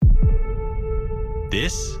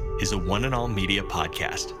This is a One and All Media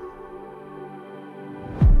podcast.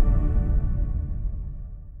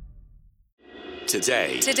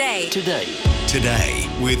 Today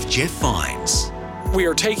with Jeff Vines, We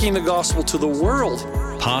are taking the gospel to the world.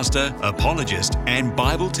 pastor, apologist, and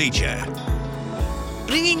Bible teacher.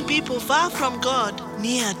 Bringing people far from God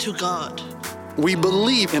near to God. We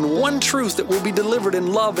believe in one truth that will be delivered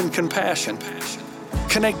in love and compassion,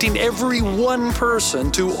 connecting every one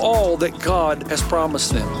person to all that God has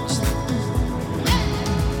promised them.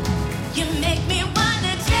 You make me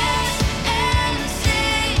wanna dance and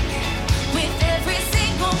sing with every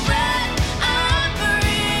single breath I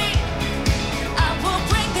breathe. I will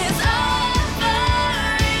bring this offering.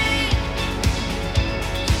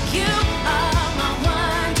 You are my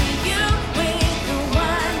wonder, you with the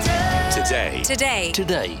wonder.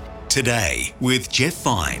 Today with Jeff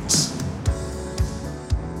Vines.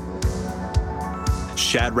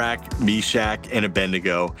 Shadrach, Meshach, and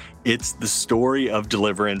Abednego. It's the story of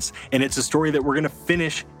deliverance, and it's a story that we're going to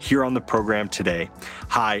finish here on the program today.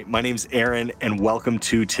 Hi, my name's Aaron, and welcome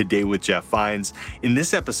to Today with Jeff Vines. In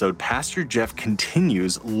this episode, Pastor Jeff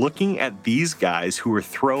continues looking at these guys who were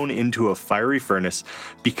thrown into a fiery furnace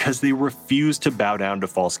because they refused to bow down to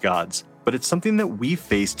false gods. But it's something that we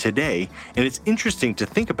face today, and it's interesting to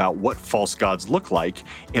think about what false gods look like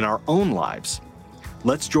in our own lives.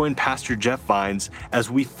 Let's join Pastor Jeff Vines as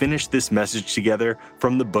we finish this message together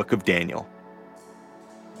from the book of Daniel.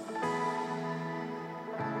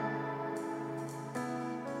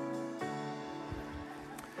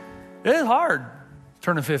 It is hard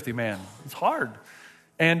turning 50, man. It's hard.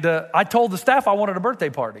 And I told the staff I wanted a birthday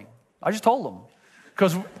party. I just told them.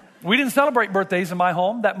 Because we didn't celebrate birthdays in my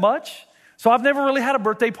home that much. So I've never really had a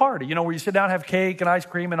birthday party, you know, where you sit down and have cake and ice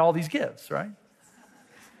cream and all these gifts, right?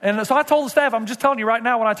 And so I told the staff, I'm just telling you right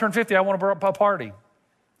now, when I turn 50, I want a party.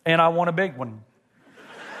 And I want a big one.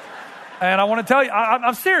 And I want to tell you,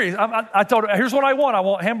 I'm serious. I told her, here's what I want. I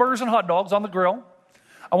want hamburgers and hot dogs on the grill.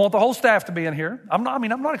 I want the whole staff to be in here. I'm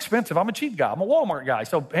not expensive. I'm a cheap guy. I'm a Walmart guy.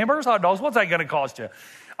 So hamburgers, hot dogs, what's that going to cost you?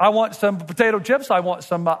 I want some potato chips. I want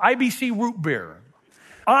some IBC root beer.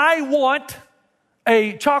 I want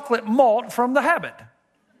a chocolate malt from The Habit.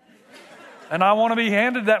 And I want to be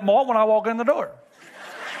handed that malt when I walk in the door.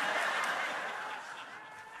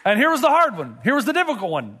 And here was the hard one. Here was the difficult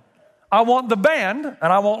one. I want the band,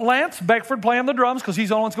 and I want Lance Beckford playing the drums because he's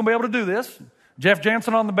the only one that's going to be able to do this. Jeff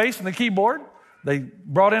Jansen on the bass and the keyboard. They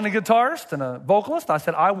brought in a guitarist and a vocalist. I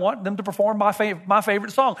said, I want them to perform my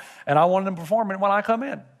favorite song, and I want them to perform it when I come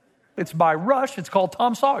in. It's by Rush. It's called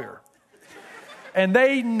Tom Sawyer. And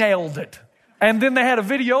they nailed it. And then they had a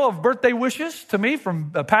video of birthday wishes to me from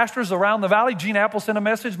pastors around the valley. Gene Apple sent a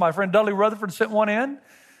message. My friend Dudley Rutherford sent one in.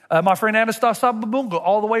 My friend Anastasia Babunga,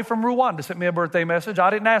 all the way from Rwanda, sent me a birthday message. I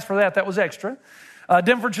didn't ask for that. That was extra.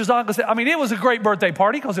 Denver Chizanga said, it was a great birthday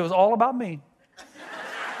party because it was all about me.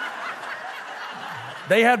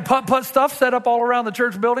 They had putt-putt stuff set up all around the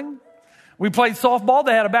church building. We played softball.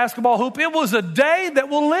 They had a basketball hoop. It was a day that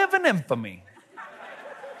will live in infamy.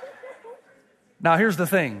 Now, here's the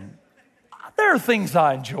thing. There are things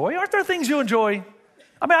I enjoy. Aren't there things you enjoy?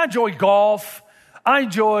 I enjoy golf. I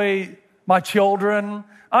enjoy my children.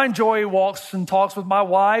 I enjoy walks and talks with my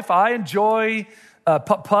wife. I enjoy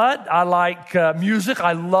putt-putt. I like music.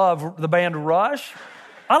 I love the band Rush.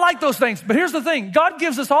 I like those things. But here's the thing. God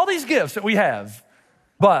gives us all these gifts that we have.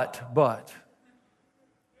 But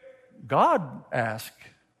God asked,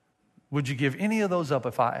 would you give any of those up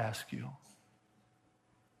if I ask you?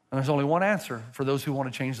 And there's only one answer for those who want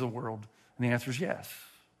to change the world. And the answer is yes.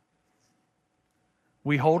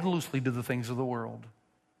 We hold loosely to the things of the world.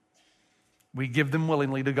 We give them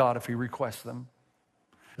willingly to God if He requests them.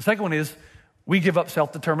 The second one is we give up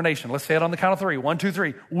self-determination. Let's say it on the count of three. 1, 2,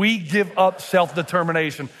 3. We give up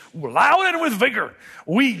self-determination. Loud and with vigor.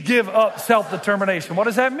 We give up self-determination. What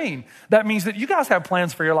does that mean? That means that you guys have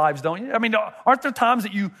plans for your lives, don't you? Aren't there times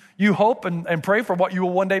that you hope and pray for what you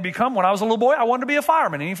will one day become? When I was a little boy, I wanted to be a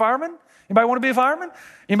fireman. Any firemen? Anybody want to be a fireman?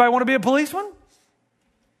 Anybody want to be a policeman?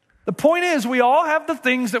 The point is, we all have the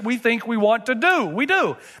things that we think we want to do. We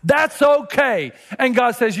do. That's okay. And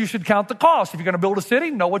God says you should count the cost. If you're going to build a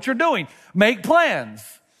city, know what you're doing. Make plans.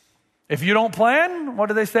 If you don't plan, what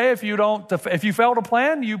do they say? If you fail to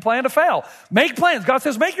plan, you plan to fail. Make plans. God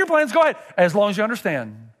says, make your plans. Go ahead. As long as you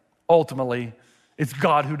understand, ultimately, it's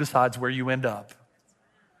God who decides where you end up.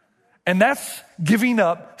 And that's giving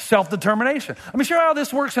up self-determination. Let me show you how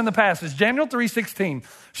this works in the passage. Daniel 3:16.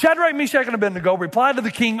 Shadrach, Meshach, and Abednego replied to the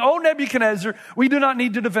king, "O Nebuchadnezzar, we do not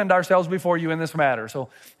need to defend ourselves before you in this matter." So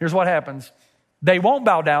here's what happens. They won't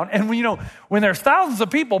bow down. And when there's thousands of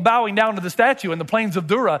people bowing down to the statue in the plains of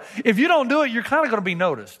Dura, if you don't do it, you're kind of going to be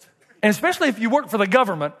noticed. And especially if you work for the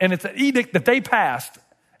government and it's an edict that they passed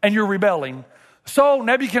and you're rebelling. So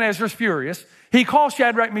Nebuchadnezzar's furious. He calls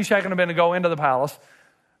Shadrach, Meshach, and Abednego into the palace.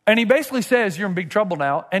 And he basically says, you're in big trouble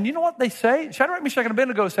now. And you know what they say? Shadrach, Meshach, and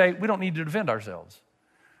Abednego say, we don't need to defend ourselves.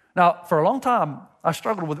 Now, for a long time, I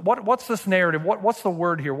struggled with what's this narrative? What's the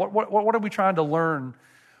word here? What are we trying to learn?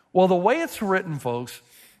 Well, the way it's written, folks,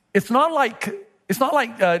 it's not like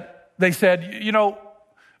they said,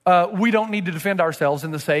 we don't need to defend ourselves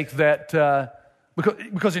in the sake that,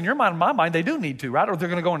 because in your mind, in my mind, they do need to, right? Or they're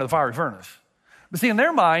going to go into the fiery furnace. But see, in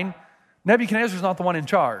their mind, Nebuchadnezzar's not the one in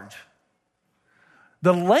charge.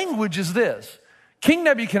 The language is this. King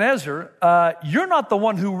Nebuchadnezzar, you're not the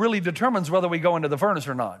one who really determines whether we go into the furnace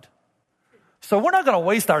or not. So we're not going to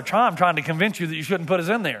waste our time trying to convince you that you shouldn't put us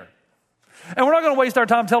in there. And we're not going to waste our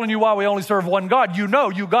time telling you why we only serve one God. You know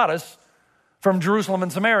you got us from Jerusalem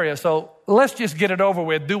and Samaria. So let's just get it over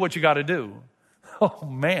with. Do what you got to do. Oh,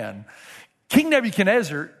 man. King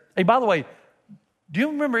Nebuchadnezzar, hey, by the way, do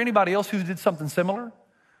you remember anybody else who did something similar?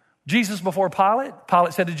 Jesus before Pilate.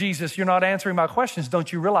 Pilate said to Jesus, you're not answering my questions.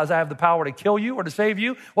 Don't you realize I have the power to kill you or to save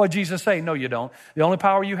you? What did Jesus say? No, you don't. The only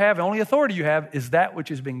power you have, the only authority you have is that which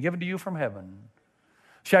has been given to you from heaven.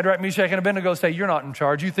 Shadrach, Meshach, and Abednego say, you're not in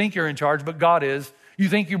charge. You think you're in charge, but God is. You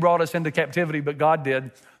think you brought us into captivity, but God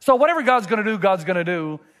did. So whatever God's going to do, God's going to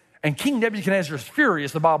do. And King Nebuchadnezzar is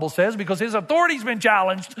furious, the Bible says, because his authority's been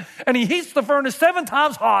challenged, and he heats the furnace 7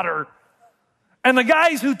 times hotter. And the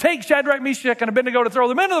guys who take Shadrach, Meshach, and Abednego to throw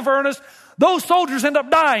them into the furnace, those soldiers end up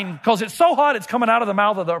dying because it's so hot it's coming out of the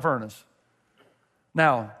mouth of the furnace.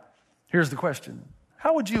 Now, here's the question.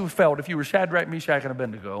 How would you have felt if you were Shadrach, Meshach, and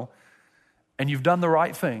Abednego, and you've done the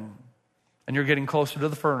right thing, and you're getting closer to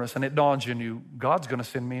the furnace, and it dawns on you, God's going to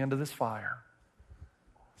send me into this fire?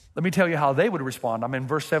 Let me tell you how they would respond. I'm in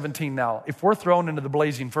verse 17 now. If we're thrown into the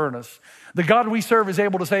blazing furnace, the God we serve is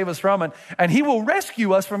able to save us from it, and he will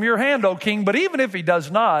rescue us from your hand, O king. But even if he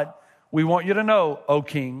does not, we want you to know, O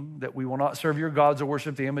king, that we will not serve your gods or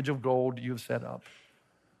worship the image of gold you have set up.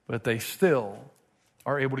 But they still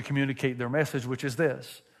are able to communicate their message, which is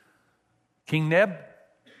this. King Neb,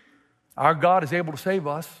 our God is able to save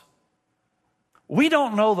us. We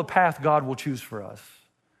don't know the path God will choose for us.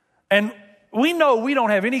 And we know we don't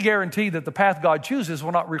have any guarantee that the path God chooses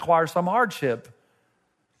will not require some hardship.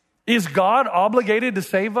 Is God obligated to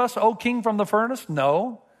save us, O king, from the furnace?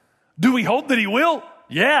 No. Do we hope that he will?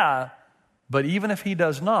 Yeah. But even if he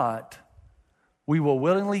does not, we will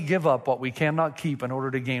willingly give up what we cannot keep in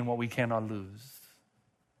order to gain what we cannot lose.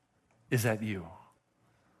 Is that you?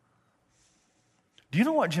 Do you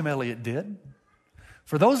know what Jim Elliot did?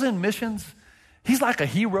 For those in missions, he's like a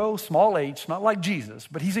hero, small h, not like Jesus,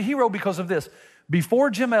 but he's a hero because of this. Before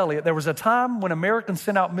Jim Elliot, there was a time when Americans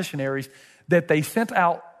sent out missionaries that they sent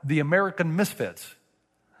out the American misfits.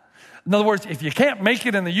 In other words, if you can't make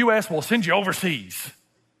it in the U.S., we'll send you overseas.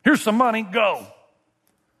 Here's some money, go.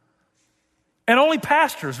 And only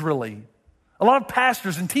pastors really, a lot of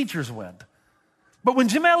pastors and teachers went. But when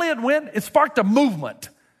Jim Elliot went, it sparked a movement.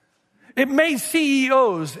 It made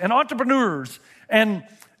CEOs and entrepreneurs and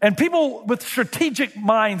people with strategic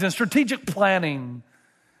minds and strategic planning.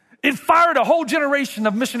 It fired a whole generation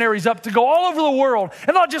of missionaries up to go all over the world,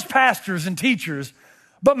 and not just pastors and teachers,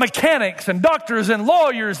 but mechanics and doctors and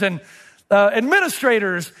lawyers and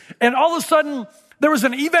administrators. And all of a sudden, there was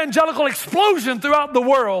an evangelical explosion throughout the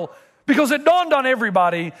world because it dawned on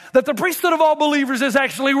everybody that the priesthood of all believers is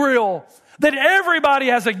actually real, that everybody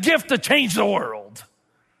has a gift to change the world.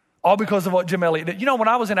 All because of what Jim Elliot did. You know, when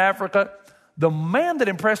I was in Africa, the man that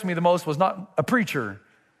impressed me the most was not a preacher.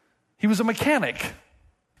 He was a mechanic.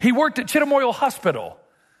 He worked at Chittimorial Hospital.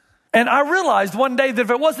 And I realized one day that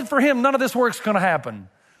if it wasn't for him, none of this work's going to happen.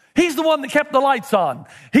 He's the one that kept the lights on.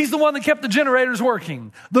 He's the one that kept the generators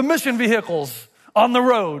working, the mission vehicles on the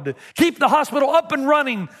road, keep the hospital up and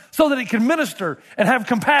running so that it can minister and have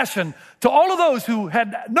compassion to all of those who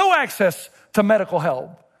had no access to medical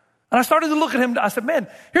help. And I started to look at him. I said, man,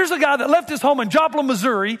 here's a guy that left his home in Joplin,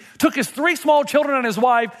 Missouri, took his 3 small children and his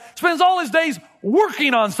wife, spends all his days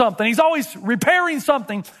working on something. He's always repairing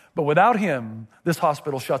something. But without him, this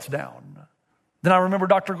hospital shuts down. Then I remember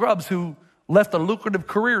Dr. Grubbs, who left a lucrative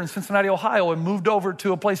career in Cincinnati, Ohio, and moved over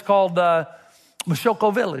to a place called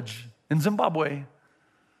Mashoko Village in Zimbabwe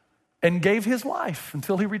and gave his life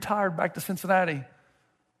until he retired back to Cincinnati,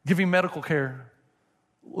 giving medical care.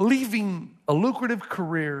 Leaving a lucrative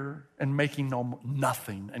career and making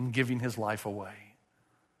nothing and giving his life away.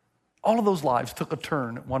 All of those lives took a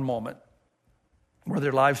turn at one moment. where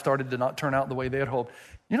their lives started to not turn out the way they had hoped.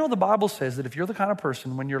 You know, the Bible says that if you're the kind of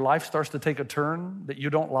person, when your life starts to take a turn that you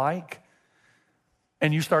don't like,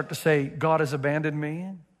 and you start to say, God has abandoned me,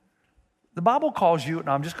 the Bible calls you, and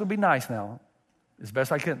I'm just going to be nice now, as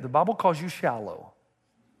best I can, the Bible calls you shallow.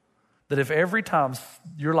 That if every time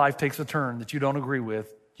your life takes a turn that you don't agree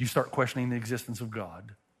with, you start questioning the existence of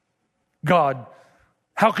God. God,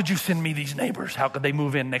 how could you send me these neighbors? How could they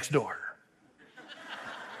move in next door?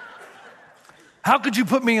 How could you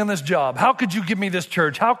put me in this job? How could you give me this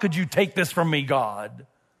church? How could you take this from me, God?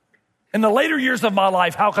 In the later years of my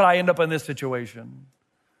life, how could I end up in this situation?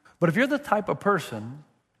 But if you're the type of person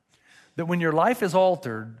that when your life is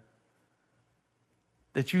altered,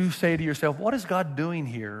 that you say to yourself, what is God doing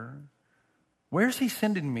here? Where is he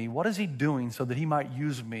sending me? What is he doing so that he might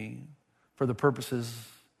use me for the purposes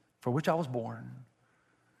for which I was born?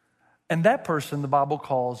 And that person the Bible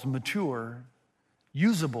calls mature,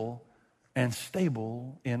 usable, and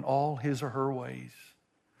stable in all his or her ways.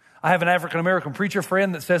 I have an African-American preacher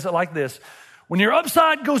friend that says it like this: when your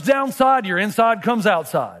upside goes downside, your inside comes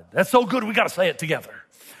outside. That's so good, we got to say it together.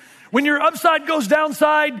 When your upside goes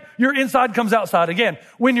downside, your inside comes outside. Again,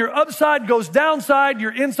 when your upside goes downside,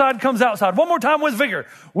 your inside comes outside. One more time with vigor.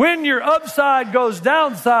 When your upside goes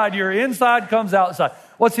downside, your inside comes outside.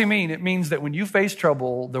 What's he mean? It means that when you face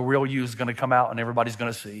trouble, the real you is going to come out and everybody's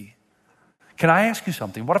going to see. Can I ask you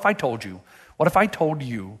something? What if I told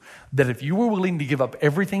you that if you were willing to give up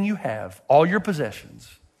everything you have, all your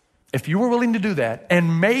possessions, if you were willing to do that,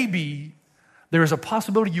 and maybe there is a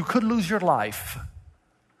possibility you could lose your life,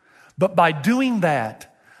 but by doing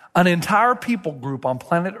that, an entire people group on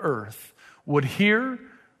planet Earth would hear,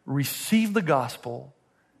 receive the gospel,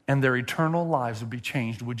 and their eternal lives would be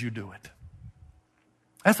changed, would you do it?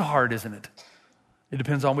 That's hard, isn't it? It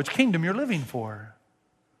depends on which kingdom you're living for.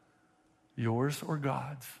 Yours or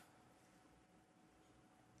God's?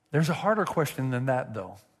 There's a harder question than that,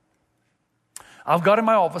 though. I've got in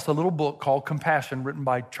my office a little book called Compassion, written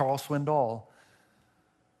by Charles Swindoll.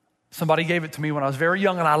 Somebody gave it to me when I was very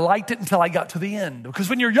young, and I liked it until I got to the end. Because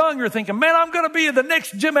when you're young, you're thinking, man, I'm going to be the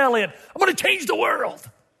next Jim Elliott. I'm going to change the world.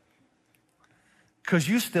 Because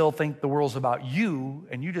you still think the world's about you,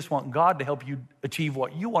 and you just want God to help you achieve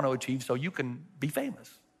what you want to achieve so you can be famous.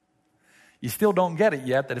 You still don't get it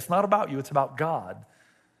yet, that it's not about you, it's about God.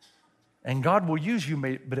 And God will use you,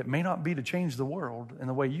 but it may not be to change the world in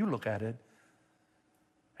the way you look at it.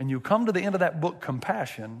 And you come to the end of that book,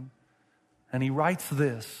 Compassion, and he writes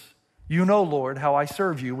this: you know, Lord, how I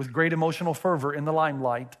serve you with great emotional fervor in the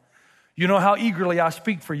limelight. You know how eagerly I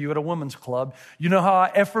speak for you at a women's club. You know how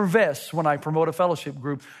I effervesce when I promote a fellowship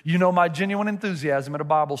group. You know my genuine enthusiasm at a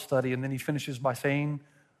Bible study. And then he finishes by saying,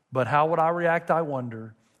 but how would I react, I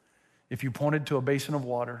wonder, if you pointed to a basin of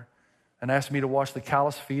water and asked me to wash the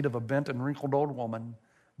calloused feet of a bent and wrinkled old woman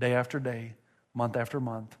day after day, month after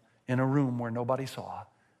month, in a room where nobody saw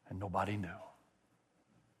and nobody knew.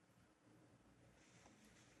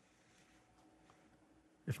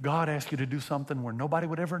 If God asked you to do something where nobody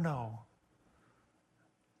would ever know,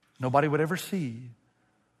 nobody would ever see,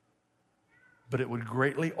 but it would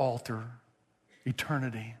greatly alter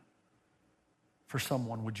eternity for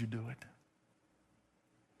someone, would you do it?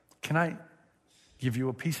 Can I give you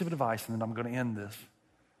a piece of advice, and then I'm going to end this?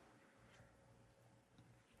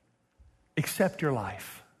 Accept your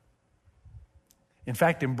life. In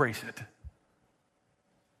fact, embrace it.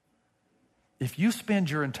 If you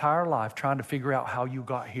spend your entire life trying to figure out how you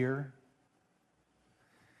got here,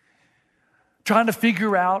 trying to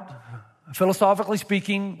figure out, philosophically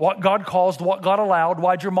speaking, what God caused, what God allowed,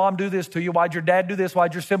 why'd your mom do this to you, why'd your dad do this,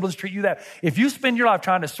 why'd your siblings treat you that, if you spend your life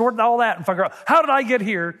trying to sort all that and figure out, how did I get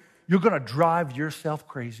here, you're going to drive yourself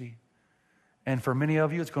crazy. And for many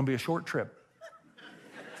of you, it's going to be a short trip.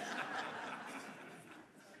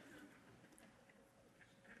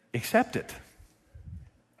 Accept it.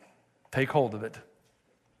 Take hold of it.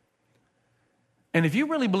 And if you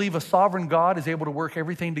really believe a sovereign God is able to work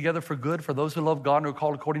everything together for good for those who love God and are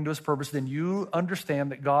called according to his purpose, then you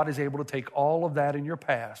understand that God is able to take all of that in your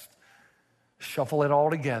past, shuffle it all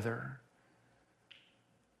together,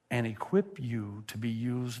 and equip you to be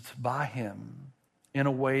used by him in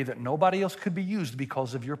a way that nobody else could be used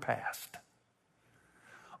because of your past.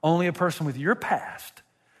 Only a person with your past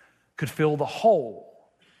could fill the hole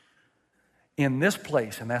in this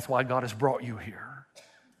place, and that's why God has brought you here.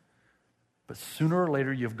 But sooner or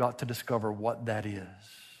later, you've got to discover what that is,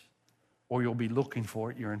 or you'll be looking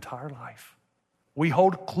for it your entire life. We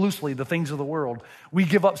hold loosely the things of the world. We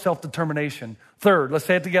give up self-determination. Third, let's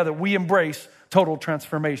say it together, we embrace total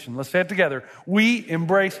transformation. Let's say it together. We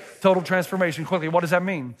embrace total transformation. Quickly, what does that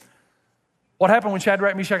mean? What happened when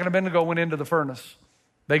Shadrach, Meshach, and Abednego went into the furnace?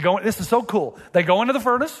 This is so cool. They go into the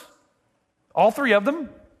furnace, all three of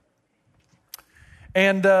them,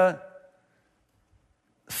 and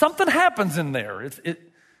something happens in there.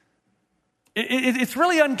 It's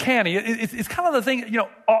really uncanny. It's kind of the thing, I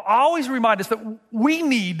always remind us that we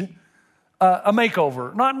need a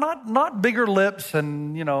makeover. Not bigger lips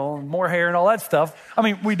and, more hair and all that stuff. I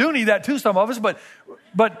mean, we do need that too, some of us, but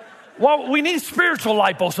we need spiritual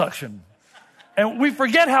liposuction. And we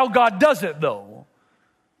forget how God does it, though.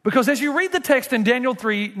 Because as you read the text in Daniel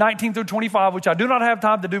 3, 19 through 25, which I do not have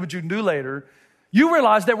time to do, but you can do later, you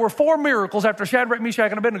realize there were 4 miracles after Shadrach, Meshach,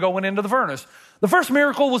 and Abednego went into the furnace. The first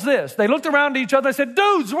miracle was this. They looked around at each other and said,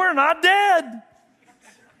 dudes, we're not dead.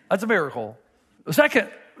 That's a miracle. The second,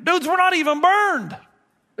 dudes, we're not even burned.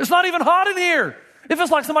 It's not even hot in here. It feels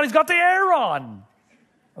like somebody's got the air on.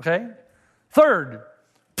 Okay? Third,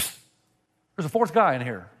 there's a fourth guy in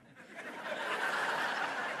here.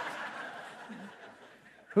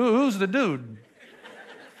 Who's the dude?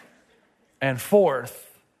 And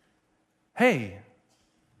fourth, hey,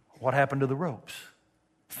 what happened to the ropes?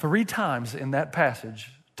 3 times in that passage,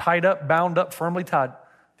 tied up, bound up, firmly tied,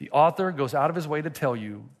 the author goes out of his way to tell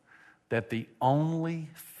you that the only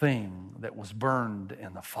thing that was burned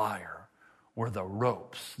in the fire were the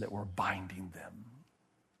ropes that were binding them.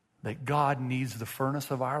 That God needs the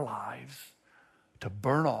furnace of our lives to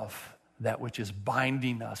burn off that which is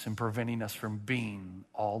binding us and preventing us from being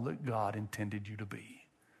all that God intended you to be.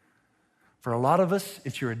 For a lot of us,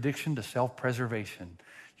 it's your addiction to self-preservation.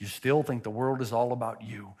 You still think the world is all about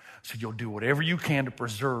you, so you'll do whatever you can to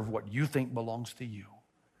preserve what you think belongs to you.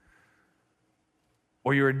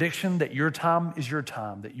 Or your addiction that your time is your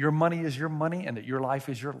time, that your money is your money, and that your life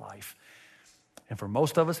is your life. And for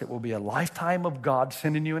most of us, it will be a lifetime of God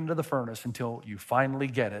sending you into the furnace until you finally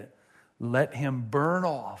get it. Let him burn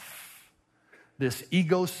off this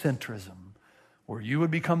egocentrism where you would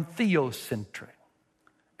become theocentric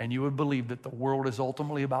and you would believe that the world is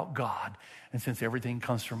ultimately about God. And since everything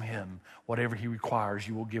comes from him, whatever he requires,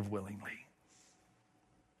 you will give willingly.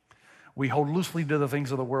 We hold loosely to the things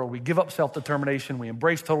of the world. We give up self-determination. We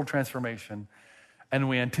embrace total transformation. And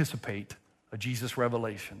we anticipate a Jesus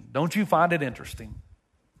revelation. Don't you find it interesting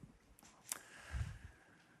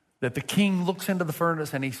that the king looks into the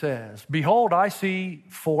furnace and he says, behold, I see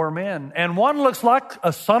 4 men, and one looks like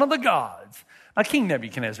a son of the gods. Now, King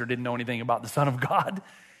Nebuchadnezzar didn't know anything about the son of God.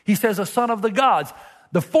 He says a son of the gods.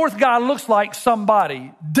 The 4th guy looks like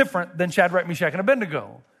somebody different than Shadrach, Meshach, and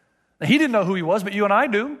Abednego. Now, he didn't know who he was, but you and I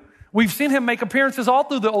do. We've seen him make appearances all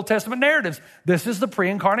through the Old Testament narratives. This is the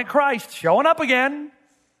pre-incarnate Christ showing up again.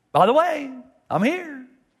 By the way, I'm here.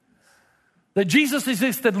 That Jesus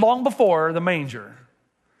existed long before the manger.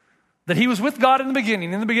 That he was with God in the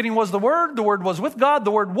beginning. In the beginning was the Word was with God,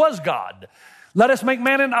 the Word was God. Let us make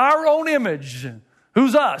man in our own image.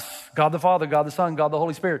 Who's us? God the Father, God the Son, God the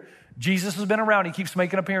Holy Spirit. Jesus has been around. He keeps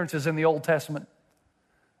making appearances in the Old Testament.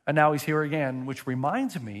 And now he's here again, which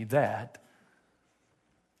reminds me that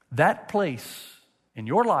place in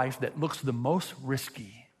your life that looks the most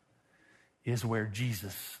risky is where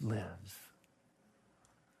Jesus lives.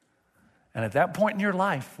 And at that point in your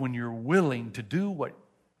life, when you're willing to do what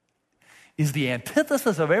is the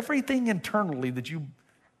antithesis of everything internally that you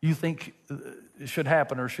think should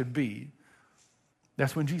happen or should be,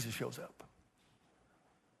 that's when Jesus shows up.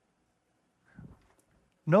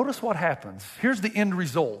 Notice what happens. Here's the end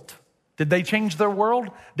result. Did they change their world?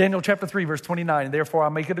 Daniel chapter 3, verse 29. Therefore I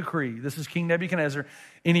make a decree. This is King Nebuchadnezzar.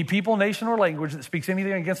 Any people, nation, or language that speaks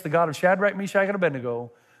anything against the God of Shadrach, Meshach, and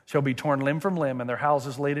Abednego shall be torn limb from limb and their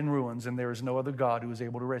houses laid in ruins, and there is no other God who is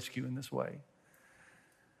able to rescue in this way.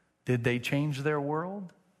 Did they change their world?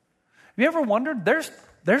 Have you ever wondered?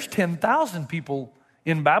 There's 10,000 people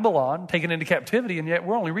in Babylon taken into captivity, and yet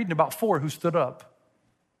we're only reading about 4 who stood up.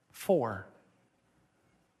 4.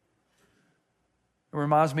 It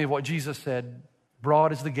reminds me of what Jesus said,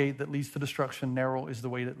 broad is the gate that leads to destruction, narrow is the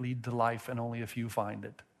way that leads to life, and only a few find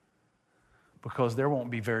it. Because there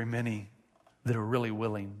won't be very many that are really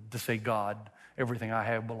willing to say, God, everything I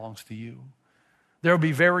have belongs to you. There will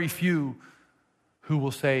be very few who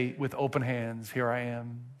will say with open hands, here I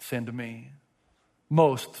am, send to me.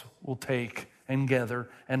 Most will take and gather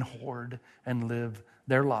and hoard and live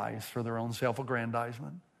their lives for their own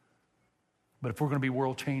self-aggrandizement. But if we're going to be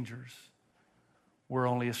world changers, we're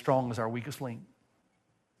only as strong as our weakest link.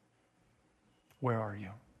 Where are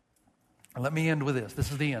you? And let me end with this.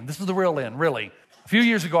 This is the end. This is the real end, really. A few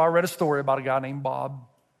years ago, I read a story about a guy named Bob.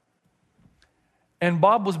 And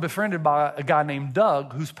Bob was befriended by a guy named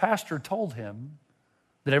Doug, whose pastor told him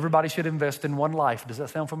that everybody should invest in one life. Does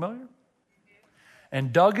that sound familiar?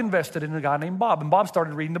 And Doug invested in a guy named Bob. And Bob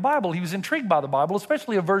started reading the Bible. He was intrigued by the Bible,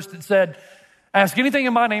 especially a verse that said, ask anything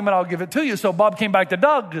in my name and I'll give it to you. So Bob came back to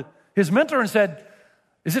Doug, his mentor, and said,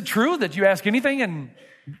 is it true that you ask anything in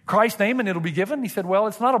Christ's name and it'll be given? He said, well,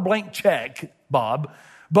 it's not a blank check, Bob.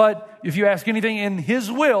 But if you ask anything in his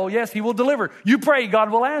will, yes, he will deliver. You pray, God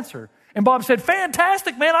will answer. And Bob said,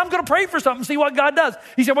 fantastic, man. I'm going to pray for something, see what God does.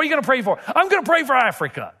 He said, what are you going to pray for? I'm going to pray for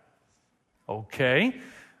Africa. Okay.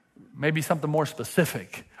 Maybe something more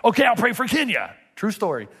specific. Okay, I'll pray for Kenya. True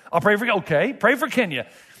story. I'll pray for, okay, pray for Kenya.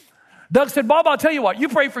 Doug said, Bob, I'll tell you what, you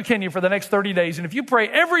pray for Kenya for the next 30 days. And if you pray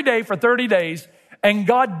every day for 30 days and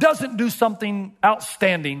God doesn't do something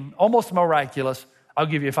outstanding, almost miraculous, I'll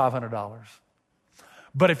give you $500.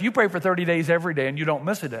 But if you pray for 30 days every day and you don't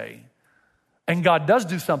miss a day, and God does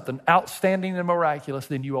do something outstanding and miraculous,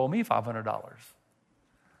 then you owe me $500.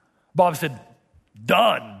 Bob said,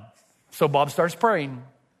 done. So Bob starts praying.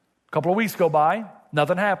 A couple of weeks go by,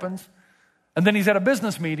 nothing happens. And then he's at a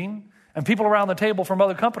business meeting, and people around the table from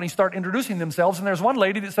other companies start introducing themselves. And there's one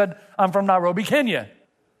lady that said, I'm from Nairobi, Kenya.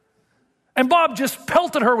 And Bob just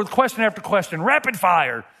pelted her with question after question, rapid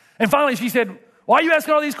fire. And finally she said, why are you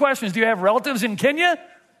asking all these questions? Do you have relatives in Kenya?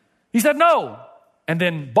 He said, no. And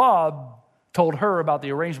then Bob told her about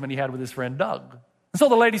the arrangement he had with his friend Doug. And so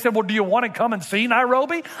the lady said, well, do you want to come and see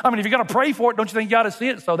Nairobi? I mean, if you're going to pray for it, don't you think you got to see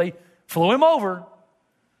it? So they flew him over.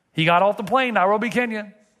 He got off the plane, Nairobi,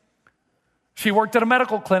 Kenya. She worked at a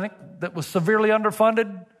medical clinic that was severely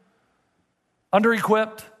underfunded,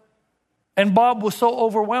 under-equipped. And Bob was so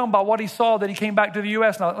overwhelmed by what he saw that he came back to the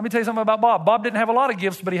U.S. Now, let me tell you something about Bob. Bob didn't have a lot of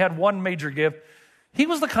gifts, but he had one major gift. He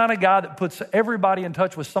was the kind of guy that puts everybody in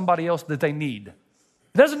touch with somebody else that they need.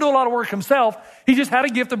 He doesn't do a lot of work himself. He just had a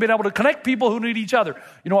gift of being able to connect people who need each other.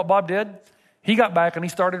 You know what Bob did? He got back and he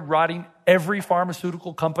started writing every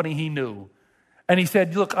pharmaceutical company he knew. And he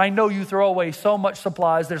said, look, I know you throw away so much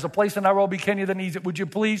supplies. There's a place in Nairobi, Kenya that needs it. Would you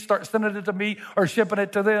please start sending it to me or shipping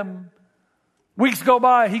it to them? Weeks go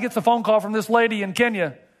by. He gets a phone call from this lady in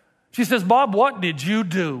Kenya. She says, Bob, what did you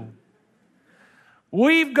do?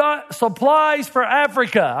 We've got supplies for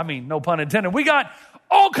Africa. I mean, no pun intended. We got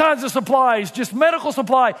all kinds of supplies, just medical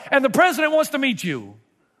supply. And the president wants to meet you.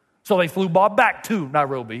 So they flew Bob back to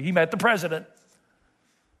Nairobi. He met the president.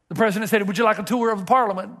 The president said, would you like a tour of the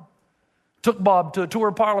parliament? Took Bob to a tour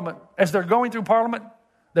of Parliament. As they're going through Parliament,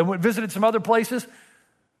 they went visited some other places.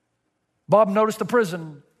 Bob noticed the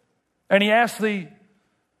prison. And he asked the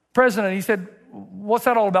president, he said, what's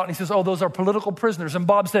that all about? And he says, oh, those are political prisoners. And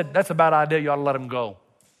Bob said, that's a bad idea. You ought to let them go.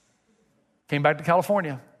 Came back to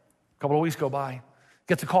California. A couple of weeks go by.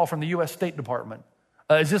 Gets a call from the U.S. State Department.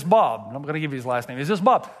 Is this Bob? And I'm going to give you his last name. Is this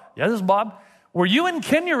Bob? Yeah, this is Bob. Were you in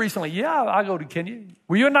Kenya recently? Yeah, I go to Kenya.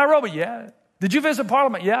 Were you in Nairobi? Yeah. Did you visit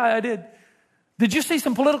Parliament? Yeah, I did. Did you see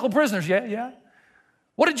some political prisoners? Yeah.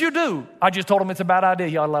 What did you do? I just told him it's a bad idea.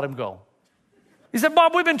 You ought to let him go. He said,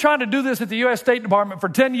 Bob, we've been trying to do this at the U.S. State Department for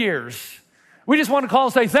 10 years. We just want to call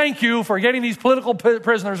and say thank you for getting these political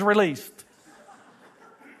prisoners released.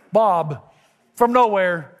 Bob, from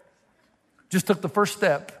nowhere, just took the first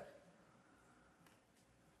step.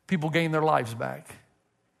 People gained their lives back.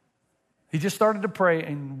 He just started to pray,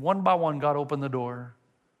 and one by one, God opened the door.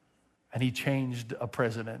 And he changed a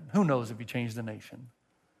president. Who knows if he changed the nation?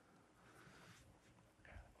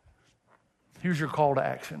 Here's your call to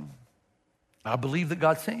action. I believe that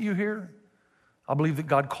God sent you here. I believe that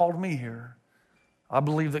God called me here. I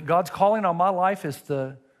believe that God's calling on my life is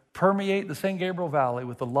to permeate the San Gabriel Valley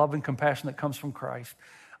with the love and compassion that comes from Christ.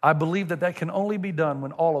 I believe that that can only be done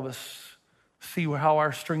when all of us see how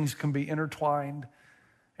our strings can be intertwined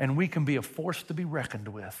and we can be a force to be reckoned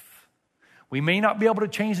with. We may not be able to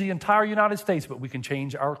change the entire United States, but we can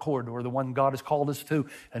change our corridor, the one God has called us to.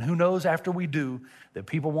 And who knows, after we do, that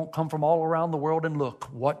people won't come from all around the world and look,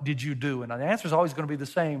 what did you do? And the answer is always going to be the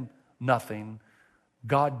same, nothing.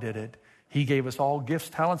 God did it. He gave us all gifts,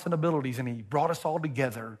 talents, and abilities, and he brought us all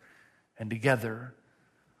together. And together,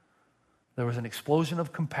 there was an explosion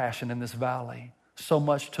of compassion in this valley, so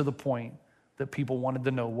much to the point that people wanted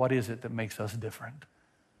to know, what is it that makes us different?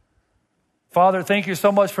 Father, thank you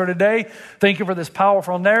so much for today. Thank you for this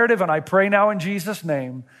powerful narrative. And I pray now in Jesus'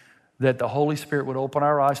 name that the Holy Spirit would open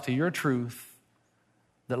our eyes to your truth,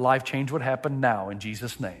 that life change would happen now in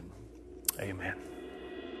Jesus' name. Amen.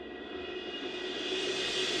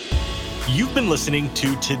 You've been listening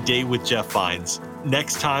to Today with Jeff Vines.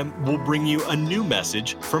 Next time, we'll bring you a new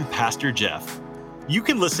message from Pastor Jeff. You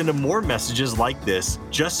can listen to more messages like this.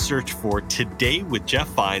 Just search for Today with Jeff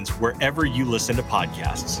Vines wherever you listen to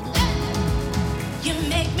podcasts. You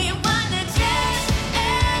make me wanna dance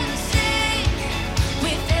and sing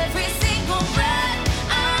with every single breath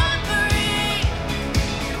I breathe.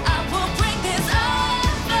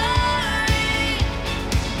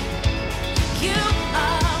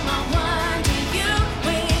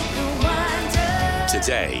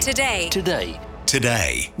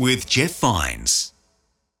 Today with Jeff Vines.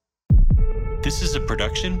 This is a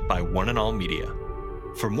production by One and All Media.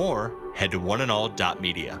 For more, head to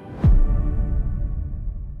oneandall.media.